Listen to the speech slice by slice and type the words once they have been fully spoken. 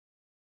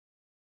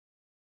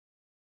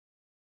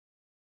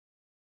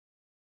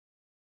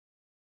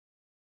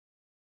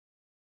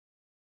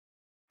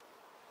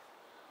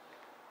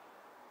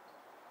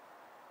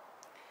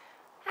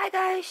Hi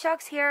guys,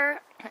 Chox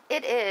here.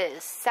 It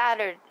is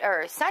Sunday,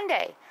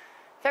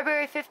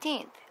 February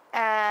 15th,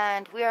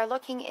 and we are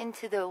looking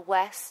into the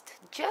west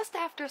just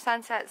after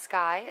sunset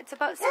sky. It's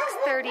about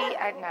 6:30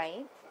 at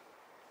night,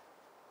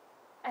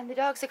 and the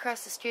dogs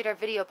across the street are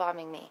video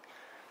bombing me.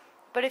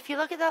 But if you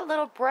look at that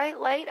little bright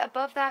light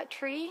above that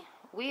tree,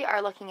 we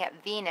are looking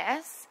at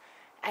Venus,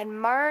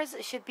 and Mars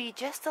should be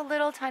just a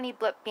little tiny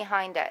blip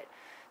behind it.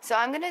 So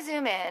I'm going to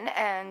zoom in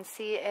and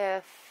see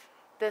if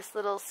this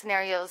little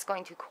scenario is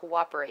going to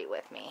cooperate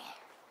with me.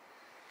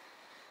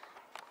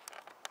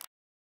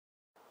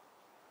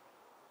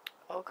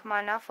 Oh, come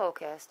on now,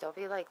 focus. Don't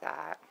be like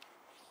that.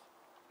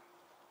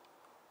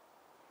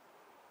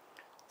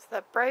 So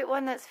that bright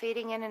one that's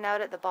fading in and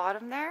out at the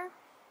bottom there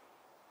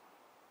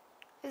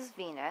is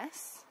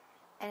Venus.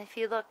 And if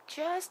you look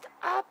just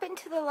up and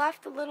to the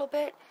left a little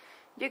bit,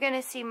 you're going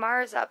to see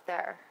Mars up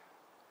there.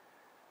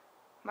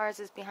 Mars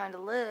is behind a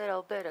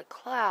little bit of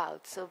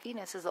cloud, so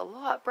Venus is a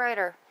lot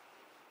brighter.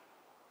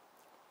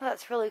 Well,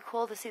 that's really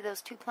cool to see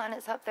those two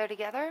planets up there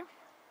together.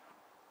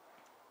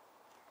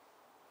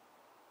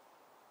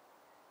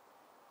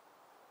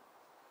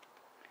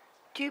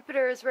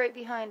 Jupiter is right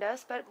behind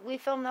us, but we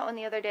filmed that one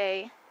the other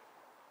day.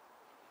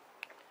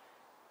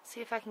 Let's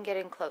see if I can get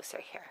in closer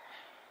here.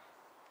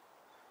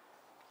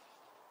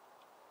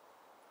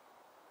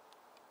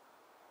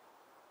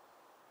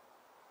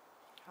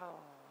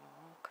 Oh,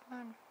 come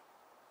on.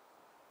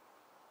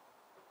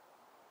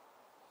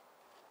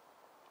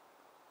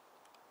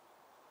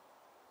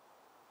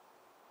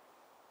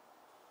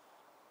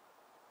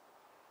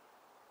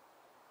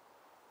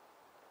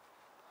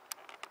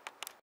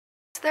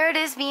 There it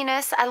is,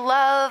 Venus. I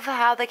love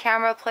how the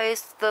camera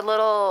plays the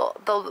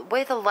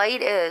way the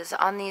light is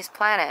on these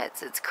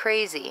planets. It's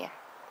crazy.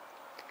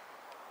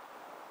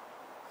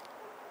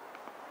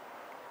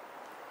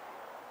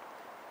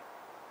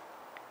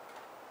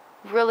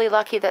 Really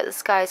lucky that the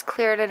sky is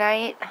clear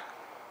tonight.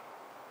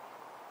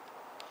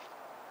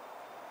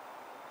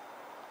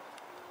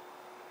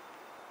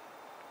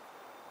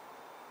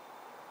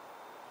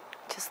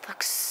 Just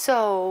looks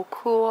so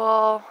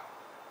cool.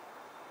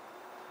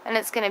 And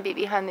it's going to be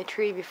behind the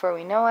tree before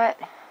we know it.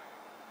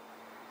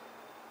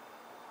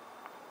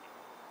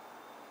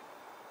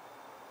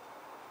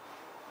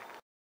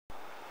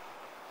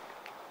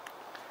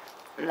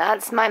 And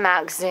that's my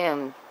max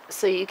zoom.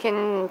 So you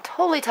can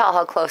totally tell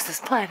how close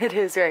this planet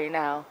is right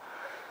now.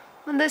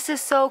 And this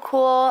is so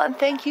cool. And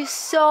thank you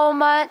so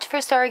much for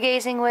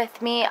stargazing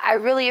with me. I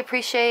really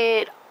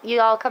appreciate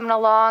you all coming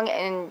along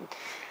and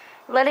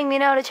letting me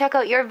know to check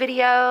out your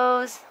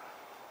videos.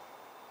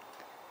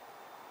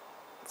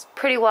 It's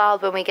pretty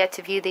wild when we get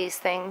to view these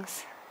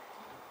things.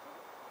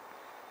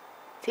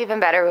 It's even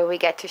better when we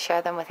get to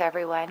share them with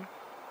everyone.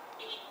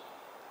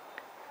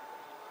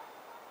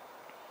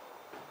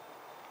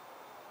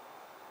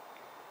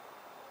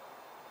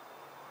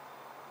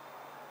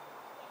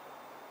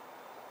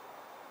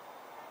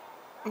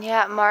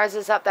 Yeah, Mars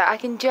is up there. I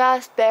can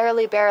just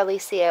barely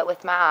see it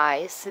with my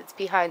eyes. It's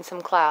behind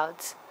some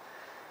clouds.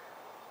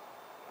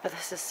 But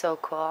this is so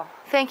cool.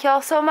 Thank you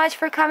all so much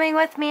for coming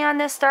with me on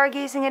this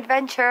stargazing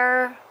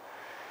adventure.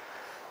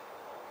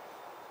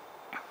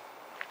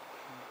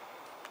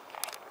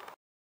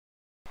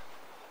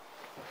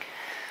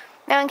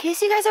 Now, in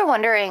case you guys are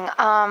wondering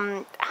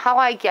how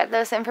I get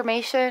this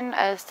information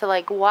as to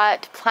like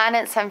what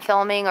planets I'm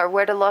filming or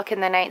where to look in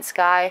the night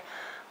sky,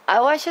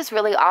 I watch this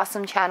really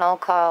awesome channel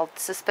called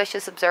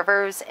Suspicious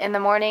Observers. In the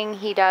morning,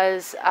 he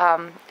does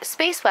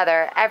space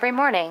weather every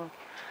morning.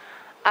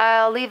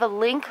 I'll leave a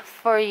link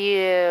for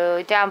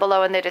you down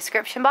below in the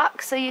description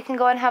box so you can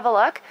go and have a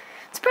look.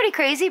 It's pretty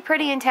crazy,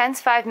 pretty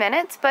intense, 5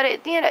 minutes, but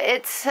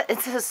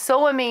it's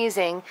so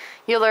amazing.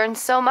 You learn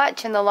so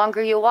much, and the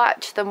longer you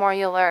watch, the more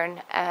you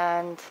learn.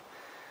 And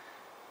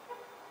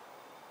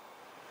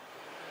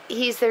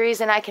he's the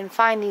reason I can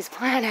find these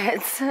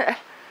planets.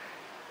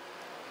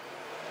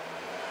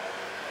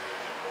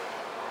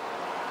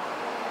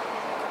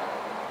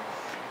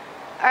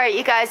 Alright,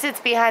 you guys,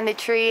 it's behind the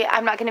tree.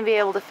 I'm not going to be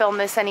able to film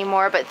this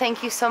anymore, but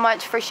thank you so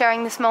much for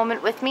sharing this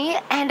moment with me,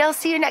 and I'll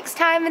see you next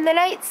time in the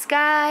night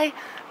sky.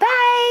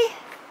 Bye!